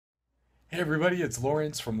Hey everybody, it's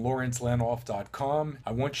Lawrence from lawrencelanoff.com.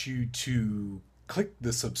 I want you to click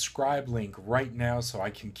the subscribe link right now so I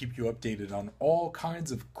can keep you updated on all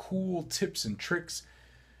kinds of cool tips and tricks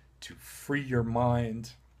to free your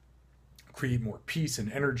mind, create more peace and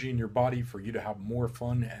energy in your body for you to have more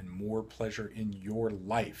fun and more pleasure in your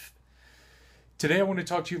life. Today I want to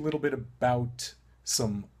talk to you a little bit about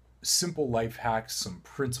some simple life hacks, some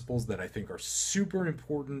principles that I think are super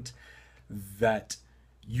important that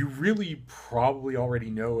you really probably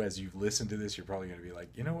already know. As you've listened to this, you're probably going to be like,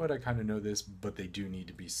 you know what, I kind of know this, but they do need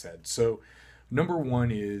to be said. So, number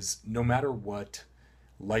one is no matter what,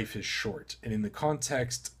 life is short. And in the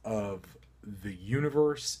context of the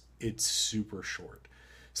universe, it's super short.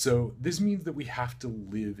 So, this means that we have to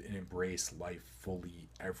live and embrace life fully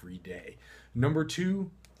every day. Number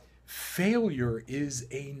two, failure is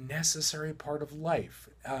a necessary part of life.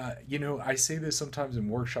 I say this sometimes in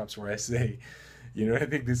workshops where I say, I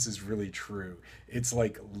think this is really true. It's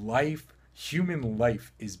like life, human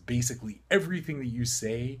life is basically everything that you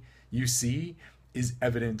see is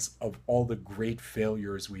evidence of all the great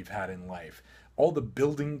failures we've had in life. All the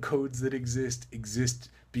building codes that exist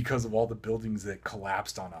because of all the buildings that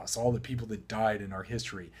collapsed on us, all the people that died in our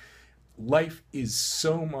history. Life is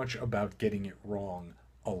so much about getting it wrong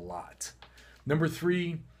a lot. Number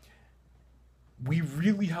three, we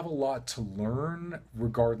really have a lot to learn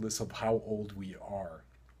regardless of how old we are.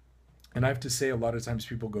 And I have to say, a lot of times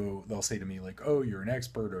they'll say to me like, oh, you're an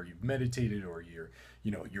expert, or you've meditated, or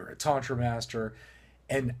you're a tantra master.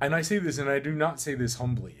 And I say this, and I do not say this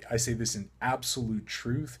humbly. I say this in absolute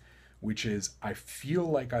truth, which is I feel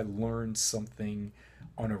like I learn something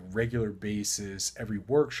on a regular basis. Every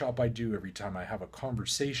workshop I do, every time I have a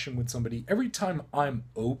conversation with somebody, every time I'm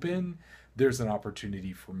open, there's an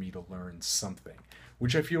opportunity for me to learn something,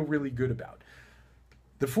 which I feel really good about.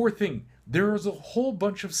 The fourth thing, there is a whole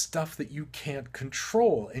bunch of stuff that you can't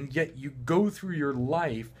control, and yet you go through your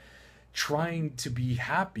life trying to be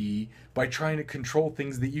happy by trying to control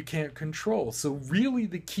things that you can't control. So really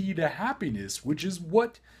the key to happiness, which is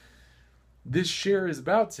what this share is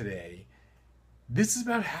about today, this is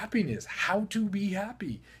about happiness, how to be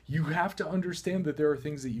happy. You have to understand that there are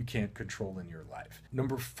things that you can't control in your life.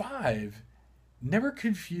 Number five, never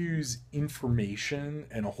confuse information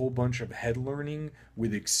and a whole bunch of head learning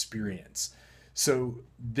with experience. So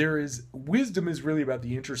wisdom is really about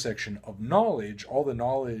the intersection of knowledge, all the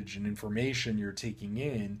knowledge and information you're taking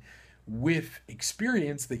in, with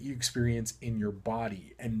experience that you experience in your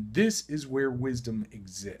body. And this is where wisdom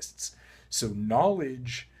exists. So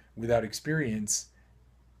knowledge without experience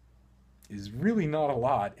is really not a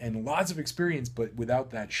lot, and lots of experience, but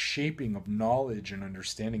without that shaping of knowledge and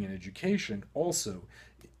understanding and education also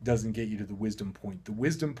doesn't get you to the wisdom point. The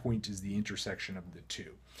wisdom point is the intersection of the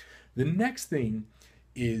two. The next thing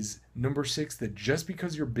is number six, that just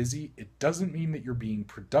because you're busy, it doesn't mean that you're being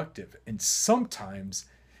productive. And sometimes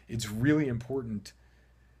it's really important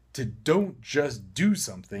to don't just do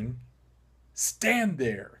something, stand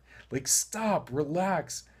there. Like, stop,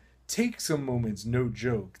 relax, take some moments, no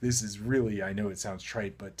joke. This is really, I know it sounds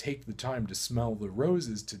trite, but take the time to smell the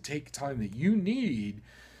roses, to take time that you need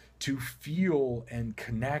to feel and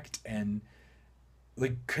connect and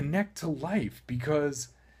connect to life. Because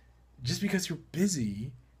just because you're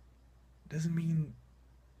busy doesn't mean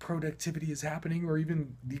productivity is happening or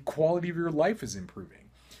even the quality of your life is improving.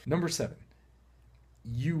 Number seven,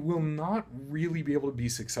 you will not really be able to be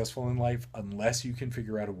successful in life unless you can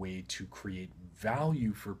figure out a way to create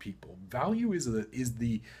value for people. Value is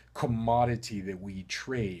the commodity that we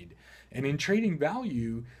trade. And in trading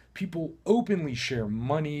value, people openly share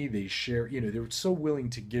money. They share, they're so willing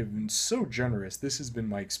to give and so generous. This has been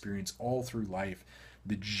my experience all through life.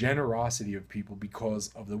 The generosity of people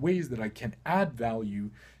because of the ways that I can add value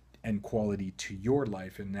and quality to your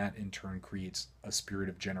life, and that in turn creates a spirit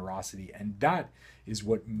of generosity, and that is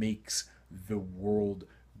what makes the world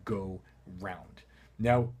go round.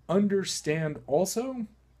 Now, understand also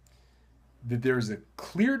that there's a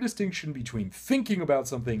clear distinction between thinking about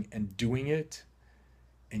something and doing it,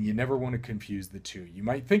 and you never want to confuse the two. You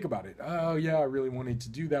might think about it, oh yeah, I really wanted to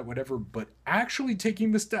do that, whatever, but actually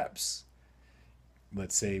taking the steps,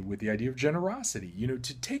 let's say with the idea of generosity,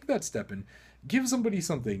 to take that step and give somebody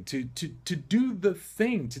something, to do the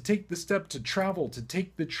thing, to take the step, to travel, to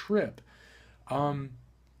take the trip.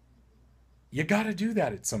 You got to do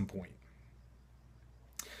that at some point.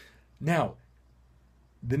 Now,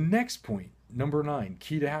 the next point, number 9,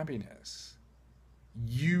 key to happiness.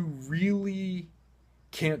 You really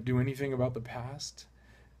can't do anything about the past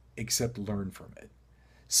except learn from it.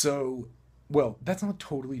 So, well, that's not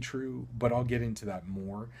totally true, but I'll get into that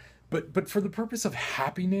more. But for the purpose of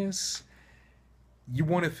happiness, you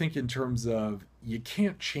want to think in terms of you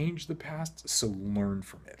can't change the past, so learn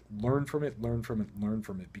from it. Learn from it, learn from it, learn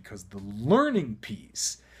from it, because the learning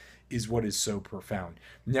piece is what is so profound.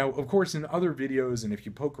 Now, of course, in other videos, and if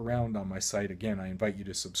you poke around on my site, again, I invite you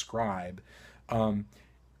to subscribe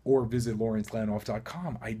or visit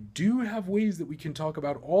lawrencelanoff.com. I do have ways that we can talk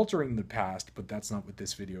about altering the past, but that's not what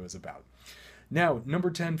this video is about. Now, number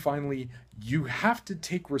 10, finally, you have to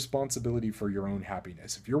take responsibility for your own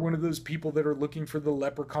happiness. If you're one of those people that are looking for the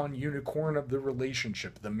leprechaun unicorn of the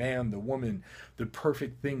relationship, the man, the woman, the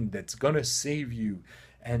perfect thing that's going to save you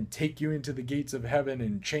and take you into the gates of heaven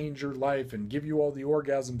and change your life and give you all the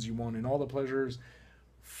orgasms you want and all the pleasures,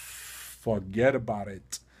 forget about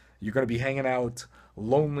it. You're going to be hanging out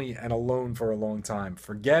lonely and alone for a long time.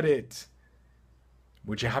 Forget it.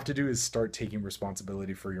 What you have to do is start taking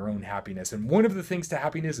responsibility for your own happiness. And one of the things to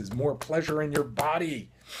happiness is more pleasure in your body.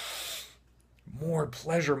 More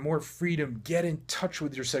pleasure, more freedom. Get in touch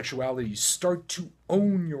with your sexuality. Start to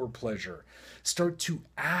own your pleasure. Start to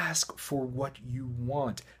ask for what you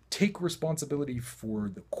want. Take responsibility for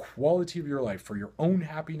the quality of your life, for your own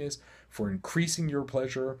happiness, for increasing your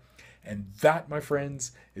pleasure. And that, my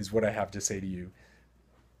friends, is what I have to say to you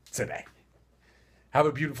today. Have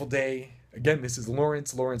a beautiful day. Again, this is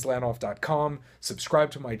Lawrence, lawrencelanoff.com.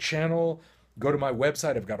 Subscribe to my channel. Go to my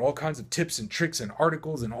website. I've got all kinds of tips and tricks and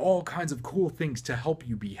articles and all kinds of cool things to help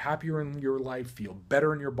you be happier in your life, feel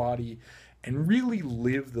better in your body, and really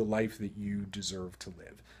live the life that you deserve to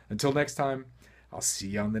live. Until next time, I'll see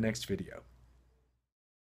you on the next video.